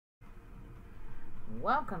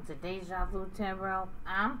welcome to Deja Vu Tarot.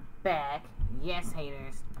 I'm back. Yes,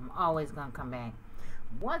 haters, I'm always gonna come back.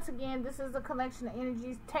 Once again, this is a collection of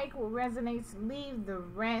energies. Take what resonates, leave the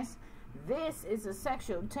rest. This is a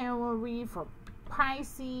sexual tarot read for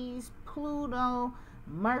Pisces, Pluto,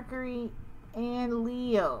 Mercury, and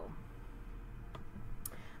Leo.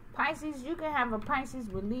 Pisces, you can have a Pisces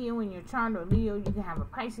with Leo in your chart, or Leo, you can have a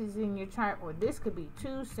Pisces in your chart, or this could be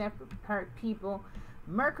two separate people.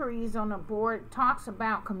 Mercury is on the board, talks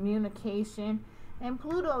about communication, and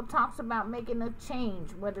Pluto talks about making a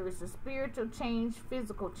change, whether it's a spiritual change,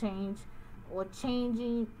 physical change, or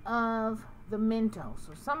changing of the mental.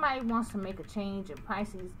 So somebody wants to make a change in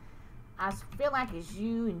Pisces. I feel like it's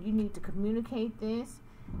you, and you need to communicate this.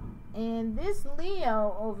 And this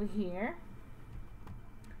Leo over here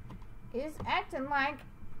is acting like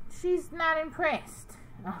she's not impressed.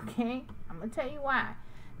 Okay, I'm gonna tell you why.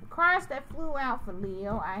 The cards that flew out for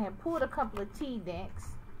Leo, I have pulled a couple of T decks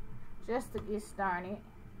just to get started.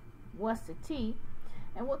 What's the T?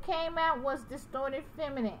 And what came out was distorted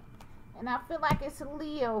feminine. And I feel like it's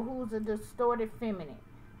Leo who's a distorted feminine.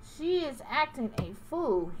 She is acting a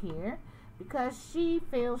fool here because she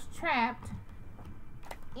feels trapped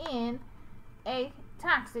in a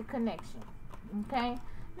toxic connection. Okay?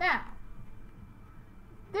 Now,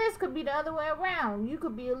 this could be the other way around. You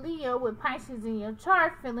could be a Leo with Pisces in your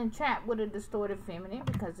chart feeling trapped with a distorted feminine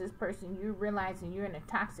because this person, you're realizing you're in a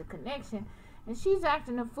toxic connection and she's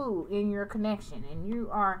acting a fool in your connection, and you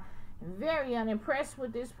are very unimpressed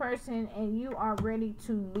with this person and you are ready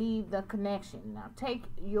to leave the connection. Now take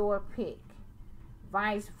your pick.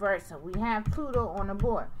 Vice versa. We have Pluto on the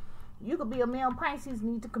board. You could be a male Pisces,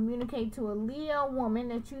 need to communicate to a Leo woman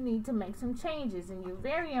that you need to make some changes, and you're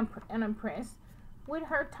very unimpressed with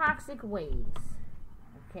her toxic ways.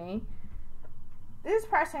 Okay, this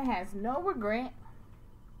person has no regret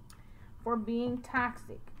for being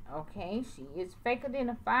toxic. Okay, she is faker than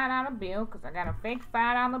a $5 bill, because I got a fake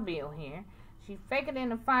 $5 bill here. She's faker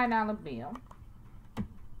than a $5 bill.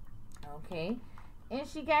 Okay, and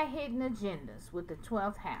she got hidden agendas with the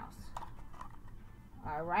 12th house.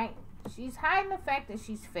 All right, she's hiding the fact that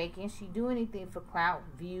she's faking. She do anything for clout,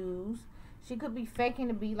 views. She could be faking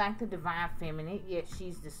to be like the divine feminine, yet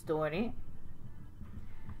she's distorted.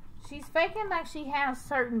 She's faking like she has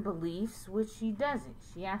certain beliefs, which she doesn't.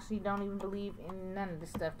 She actually don't even believe in none of the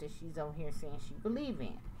stuff that she's over here saying she believes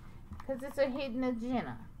in. Because it's a hidden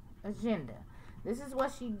agenda. This is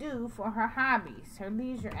what she do for her hobbies, her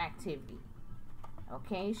leisure activity.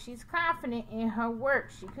 Okay, she's confident in her work.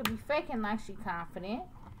 She could be faking like she's confident,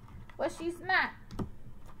 but she's not.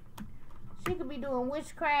 She could be doing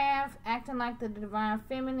witchcraft, acting like the divine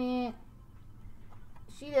feminine.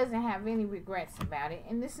 She doesn't have any regrets about it.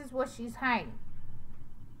 And this is what she's hiding.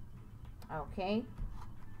 Okay.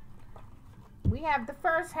 We have the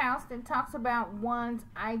first house that talks about one's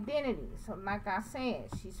identity. So like I said,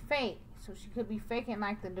 she's fake. So she could be faking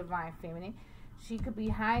like the divine feminine. She could be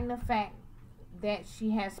hiding the fact that she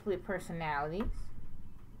has split personalities.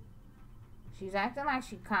 She's acting like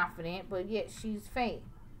she's confident, but yet she's fake.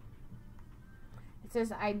 It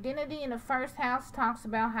says identity in the first house talks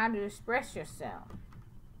about how to express yourself.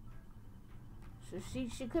 So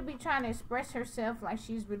she could be trying to express herself like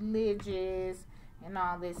she's religious and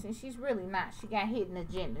all this, and she's really not. She got hidden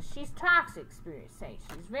agendas. She's toxic, spirits say.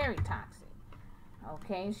 She's very toxic.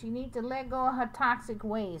 Okay, she needs to let go of her toxic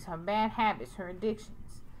ways, her bad habits, her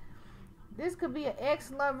addictions. This could be an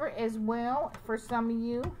ex-lover as well for some of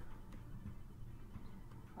you.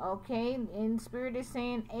 Okay, and Spirit is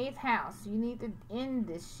saying 8th house. You need to end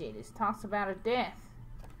this shit. It talks about a death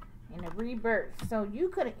and a rebirth. So you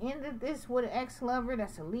could have ended this with an ex-lover.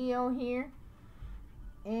 That's a Leo here.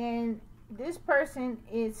 And this person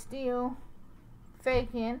is still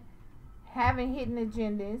faking, having hidden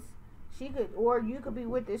agendas. She could, or you could be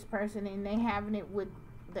with this person and they having it with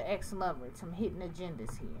the ex-lover. Some hidden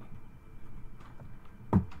agendas here.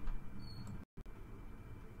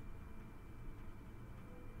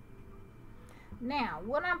 Now,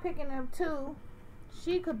 what I'm picking up too,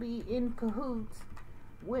 she could be in cahoots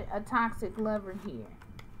with a toxic lover here.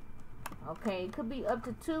 Okay, it could be up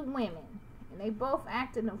to 2 women, and they both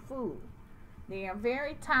acting a fool. They are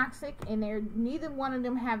very toxic, and neither one of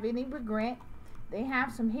them have any regret. They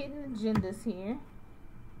have some hidden agendas here.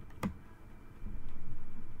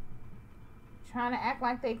 Trying to act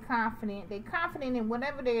like they're confident. They're confident in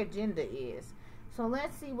whatever their agenda is. So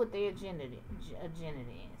let's see what their agenda is.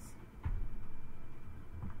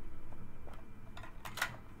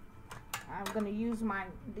 I'm going to use my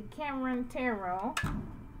Decameron Tarot.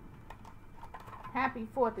 Happy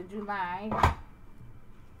 4th of July,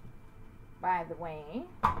 by the way.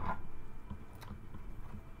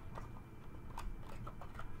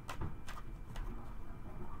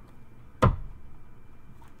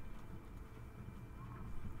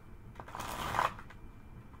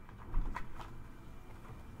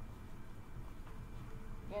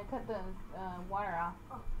 Yeah, cut the water off.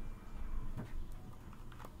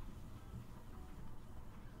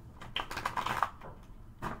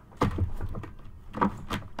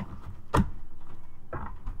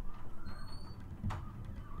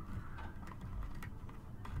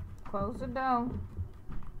 Close the door.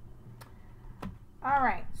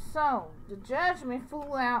 Alright, so the judgment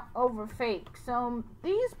flew out over fake. So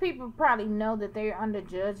these people probably know that they're under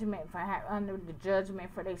judgment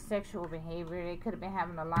for their sexual behavior. They could have been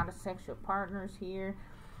having a lot of sexual partners here,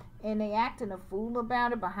 and they acting a fool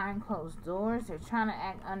about it behind closed doors. They're trying to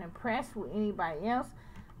act unimpressed with anybody else,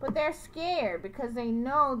 but they're scared because they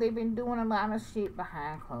know they've been doing a lot of shit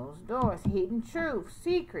behind closed doors. Hidden truth,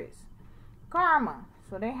 secrets, karma.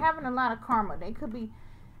 So they're having a lot of karma. They could be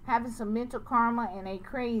having some mental karma, and they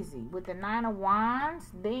crazy. With the 9 of Wands,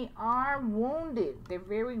 they are wounded. They're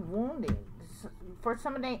very wounded. For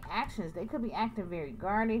some of their actions, they could be acting very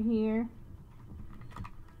guarded here.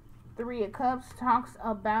 3 of Cups talks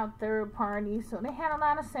about third parties. So they had a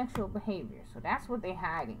lot of sexual behavior. So that's what they're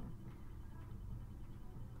hiding.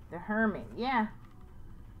 The Hermit, yeah.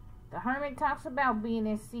 The Hermit talks about being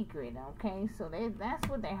in secret, okay? So that's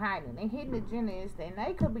what they're hiding. Their hidden agenda is that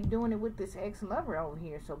they could be doing it with this ex-lover over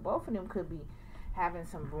here. So both of them could be having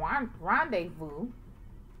some rendezvous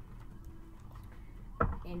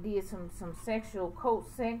and did some sexual cult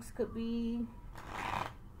sex. Could be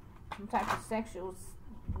some type of sexual,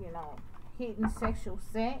 you know, hidden sexual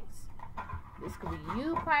sex. This could be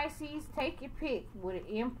you, Pisces. Take your pick. With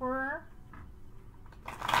an Emperor.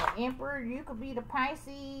 The Emperor, you could be the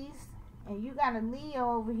Pisces, and you got a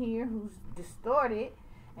Leo over here who's distorted,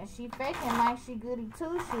 and she faking like she goody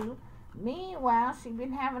two-shoe. Meanwhile, she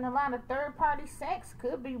been having a lot of third-party sex.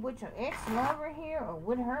 Could be with your ex-lover here, or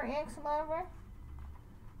with her ex-lover.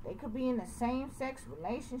 They could be in the same-sex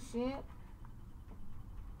relationship.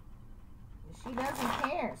 She doesn't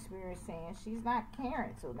care, Spirit's saying. She's not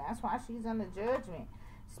caring, so that's why she's under judgment.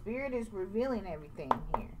 Spirit is revealing everything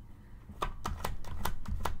here.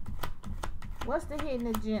 What's the hidden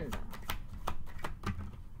agenda?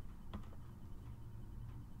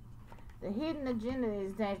 The hidden agenda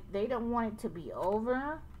is that they don't want it to be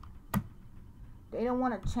over. They don't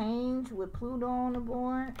want to change with Pluto on the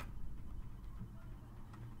board.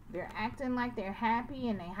 They're acting like they're happy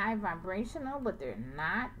and they're high vibrational, but they're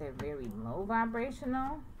not. They're very low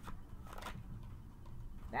vibrational.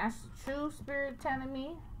 That's the truth, Spirit telling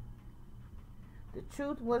me. The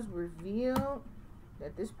truth was revealed.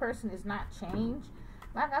 That this person is not changed.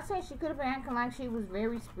 Like I said, she could have been acting like she was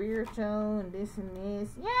very spiritual and this and this.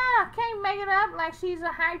 Yeah, can't make it up like she's a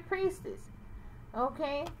high priestess.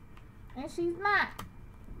 Okay? And she's not.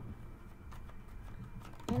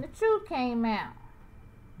 And the truth came out.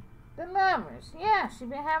 The lovers. Yeah, she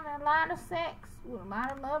been having a lot of sex with a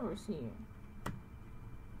lot of lovers here.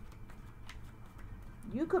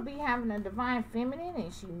 You could be having a divine feminine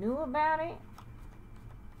and she knew about it.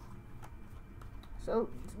 So,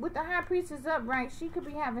 with the High Priestess upright, she could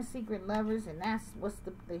be having secret lovers, and that's what's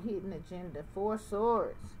the hidden agenda. 4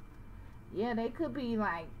 swords. Yeah, they could be,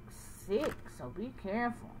 like, sick, so be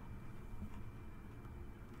careful.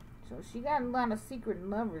 So, she got a lot of secret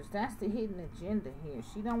lovers. That's the hidden agenda here.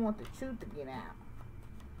 She don't want the truth to get out.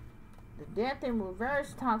 The Death in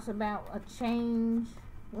Reverse talks about a change.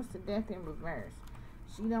 What's the Death in Reverse?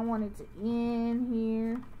 She don't want it to end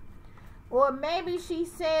here. Or maybe she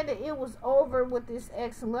said that it was over with this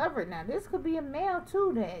ex-lover. Now, this could be a male,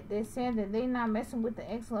 too, that said that they're not messing with the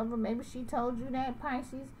ex-lover. Maybe she told you that,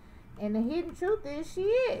 Pisces. And the hidden truth is she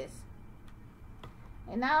is.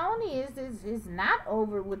 And not only is this is not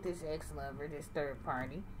over with this ex-lover, this third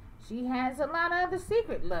party, she has a lot of other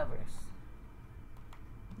secret lovers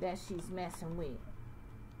that she's messing with.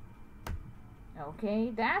 Okay,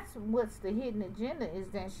 that's what's the hidden agenda,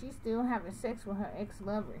 is that she's still having sex with her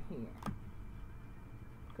ex-lover here.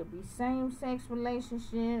 Could be same-sex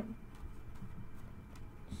relationship.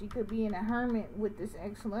 She could be in a hermit with this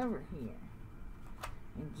ex-lover here.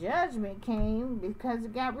 And judgment came because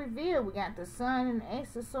it got revealed. We got the Sun and the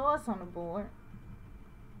Ace of Swords on the board.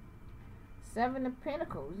 7 of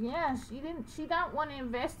Pentacles. Yeah, she don't want to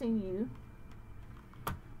invest in you.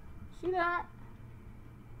 She don't.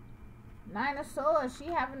 9 of Swords. She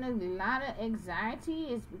having a lot of anxiety.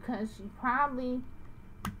 Is because she probably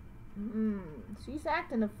she's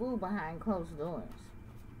acting a fool behind closed doors.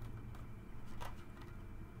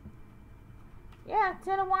 Yeah,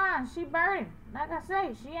 10 of Wands. She burning. Like I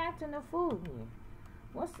say, she acting a fool here.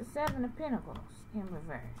 What's the 7 of Pentacles in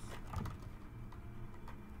reverse?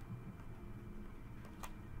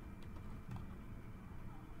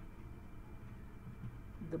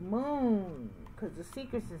 The Moon. because the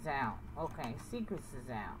secrets is out. Okay, secrets is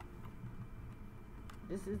out.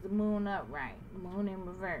 This is the moon upright. Moon in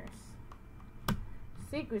reverse.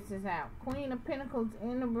 Secrets is out. Queen of Pentacles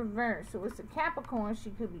in the reverse. So it's a Capricorn she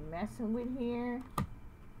could be messing with here.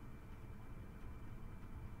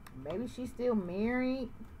 Maybe she's still married.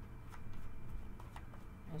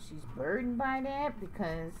 And she's burdened by that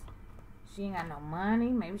because she ain't got no money.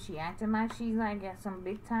 Maybe she acting like she's like got some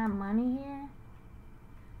big time money here.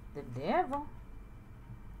 The devil.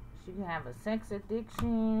 She can have a sex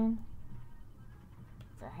addiction.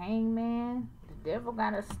 The hangman. The devil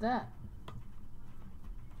got her stuck.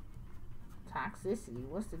 Toxicity.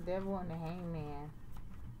 What's the devil and the hangman?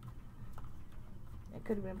 They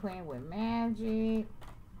could have been playing with magic.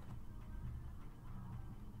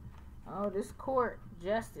 Oh, this court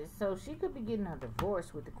justice. So she could be getting a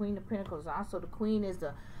divorce with the Queen of Pentacles. Also, the Queen is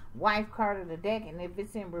the wife card of the deck. And if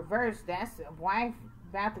it's in reverse, that's the wife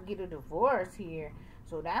about to get a divorce here.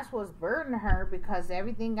 So that's what's burdening her because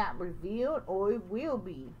everything got revealed, or it will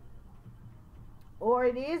be. Or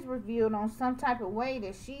it is revealed on some type of way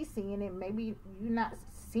that she's seeing it. Maybe you're not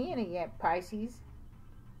seeing it yet, Pisces.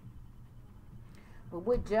 But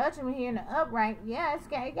with Judgment here in the upright, yeah,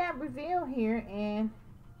 it got revealed here. And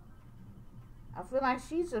I feel like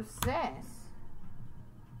she's obsessed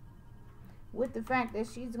with the fact that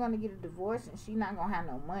she's going to get a divorce and she's not going to have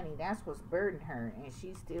no money. That's what's burdening her. And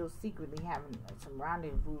she's still secretly having some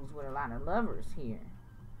rendezvous with a lot of lovers here.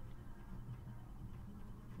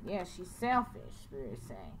 Yeah, she's selfish, Spirit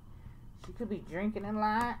saying. She could be drinking a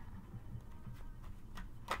lot.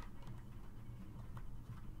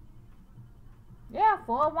 Yeah,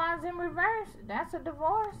 4 of Wands in reverse. That's a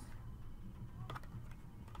divorce.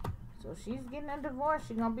 So she's getting a divorce.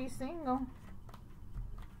 She's going to be single.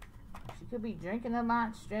 She could be drinking a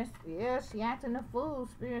lot, stressed. Yeah, she acting a fool,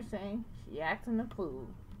 Spirit saying. She acting a fool.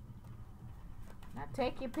 Now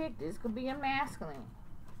take your pick. This could be a masculine.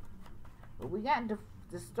 But we got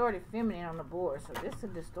distorted feminine on the board. So this is a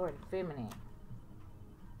distorted feminine.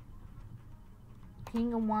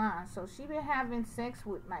 King of Wands. So she been having sex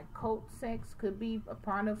with like cult sex. Could be a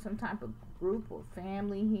part of some type of group or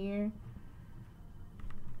family here.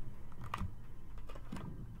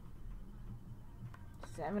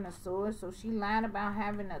 Seven of Swords. So she lied about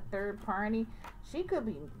having a third party. She could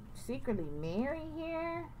be secretly married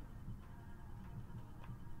here.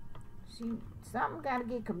 Something got to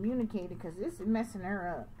get communicated because this is messing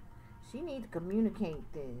her up. She needs to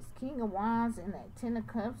communicate this. King of Wands and that 10 of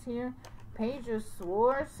Cups here. Page of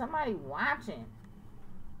Swords. Somebody watching.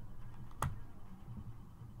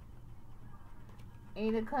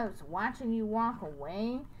 8 of Cups. Watching you walk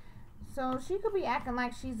away. So she could be acting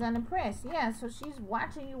like she's unimpressed. Yeah, so she's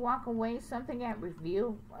watching you walk away. Something got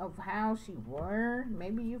revealed of how she were.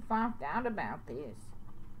 Maybe you found out about this.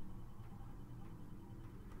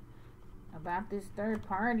 About this third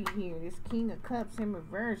party here. This King of Cups in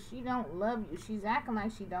reverse. She don't love you. She's acting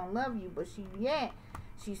like she don't love you. But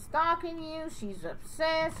she's stalking you. She's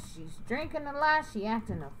obsessed. She's drinking a lot. She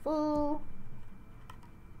acting a fool.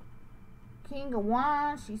 King of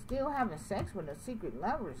Wands, she's still having sex with her secret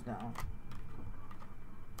lovers, though.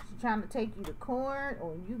 She's trying to take you to court,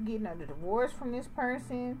 or you getting a divorce from this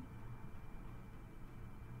person.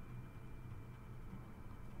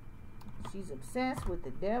 She's obsessed with the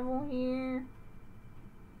devil here.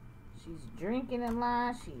 She's drinking a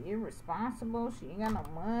lot. She's irresponsible. She ain't got no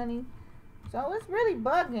money. So it's really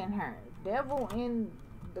bugging her. Devil in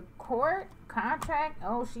the court contract.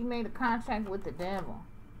 Oh, she made a contract with the devil.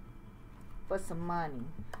 For some money.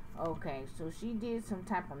 Okay, so she did some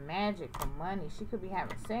type of magic for money. She could be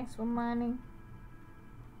having sex for money.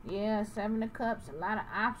 Yeah, 7 of Cups. A lot of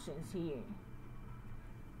options here.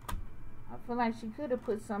 I feel like she could have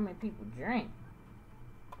put some in people's drink.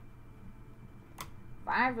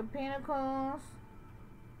 5 of Pentacles.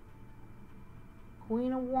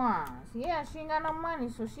 Queen of Wands. Yeah, she ain't got no money,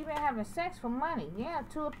 so she been having sex for money. Yeah,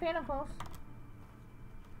 2 of Pentacles.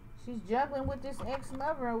 She's juggling with this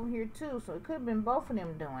ex-lover over here, too. So it could have been both of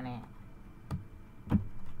them doing that.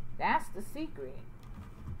 That's the secret.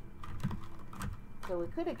 So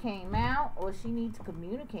it could have came out, or she needs to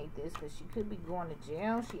communicate this, because she could be going to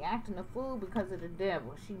jail. She acting a fool because of the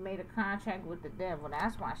devil. She made a contract with the devil.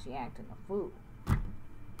 That's why she acting a fool. This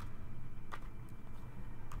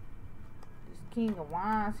King of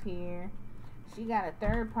Wands here. She got a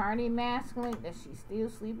third-party masculine that she's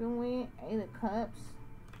still sleeping with. 8 of Cups.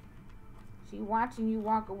 She watching you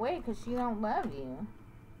walk away because she don't love you.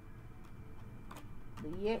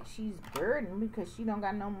 But yet she's burdened because she don't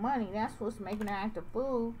got no money. That's what's making her act a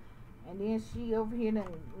fool. And then she over here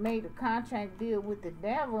done made a contract deal with the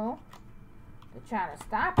devil. They're trying to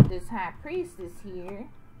stop this high priestess here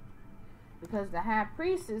because the high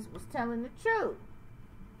priestess was telling the truth.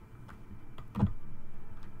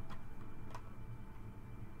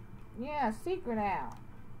 Yeah, secret out.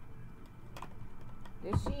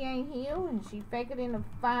 That she ain't healed and she faking in a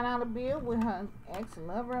 $5 bill with her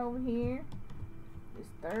ex-lover over here. This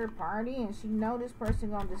third party, and she know this person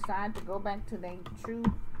gonna decide to go back to their true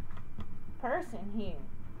person here.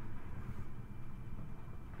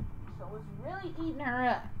 So it's really eating her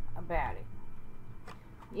up about it.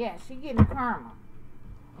 Yeah, she getting karma.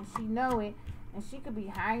 And she know it. And she could be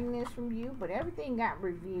hiding this from you, but everything got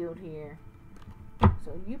revealed here.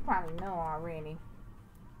 So you probably know already.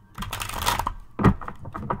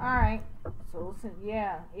 Alright. So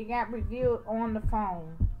yeah, it got revealed on the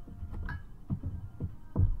phone.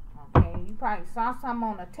 Okay, you probably saw something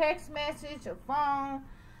on a text message, a phone.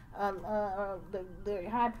 The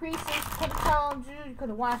high priestess could have told you. You could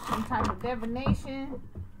have watched some type of divination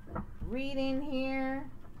reading here.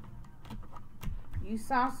 You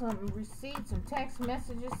saw some receipts, some text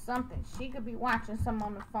messages, something. She could be watching something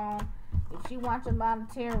on the phone. If she watches a lot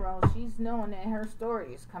of tarot, she's knowing that her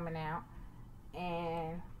story is coming out.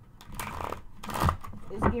 And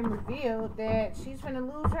it's getting revealed that she's going to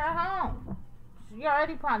lose her home. She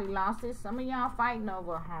already probably lost it. Some of y'all fighting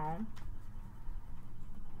over a home.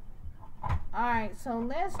 Alright, so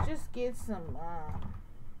let's just get some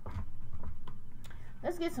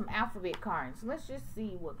alphabet cards. Let's just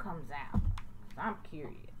see what comes out. I'm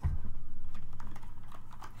curious.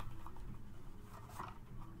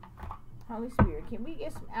 Holy Spirit, can we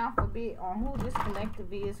get some alphabet on who this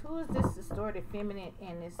collective is? Who is this distorted feminine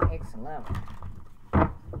and this ex-lover?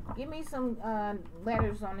 Give me some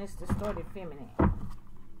letters on this distorted feminine.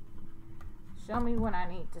 Show me what I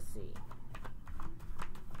need to see.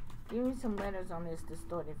 Give me some letters on this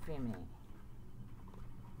distorted feminine.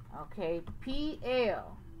 Okay,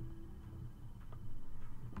 PL.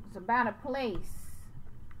 It's about a place.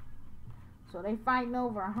 So they fighting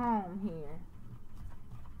over a home here.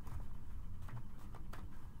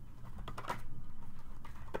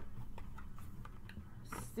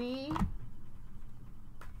 C.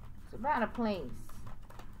 It's about a place.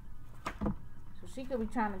 So she could be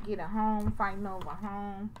trying to get a home, fighting over a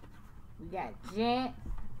home. We got Jet.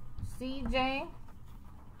 CJ.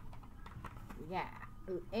 We got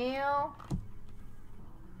L.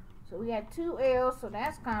 So we got 2 L's, so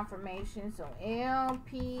that's confirmation. So L,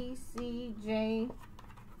 P, C, J,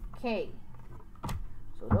 K.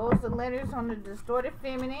 So those are the letters on the distorted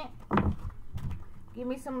feminine. Give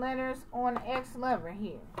me some letters on the ex-lover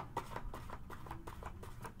here.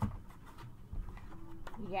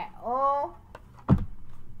 We got O.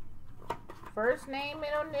 First name,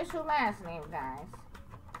 middle initial, last name, guys.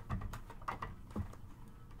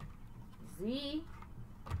 Z.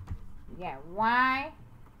 We got Y.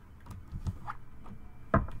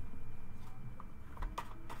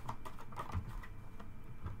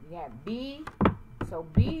 We got B. So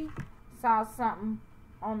B saw something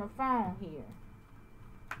on the phone here.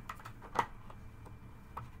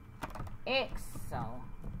 X.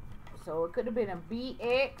 So it could have been a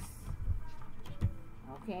BX.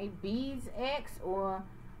 Okay, B's X or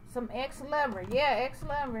some ex-lover. Yeah,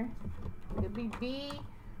 ex-lover. It could be B,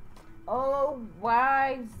 O,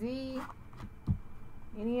 Y, Z.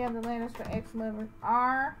 Any other letters for ex-lover?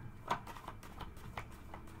 R.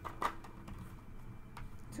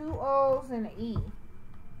 2 O's and an E.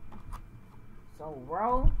 So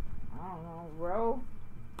Ro. I don't know. Ro.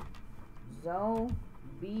 Zo.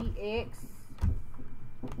 BX.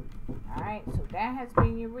 Alright, so that has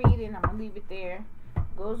been your reading. I'm going to leave it there.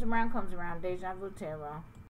 Goes around, comes around. Deja Vu Tarot.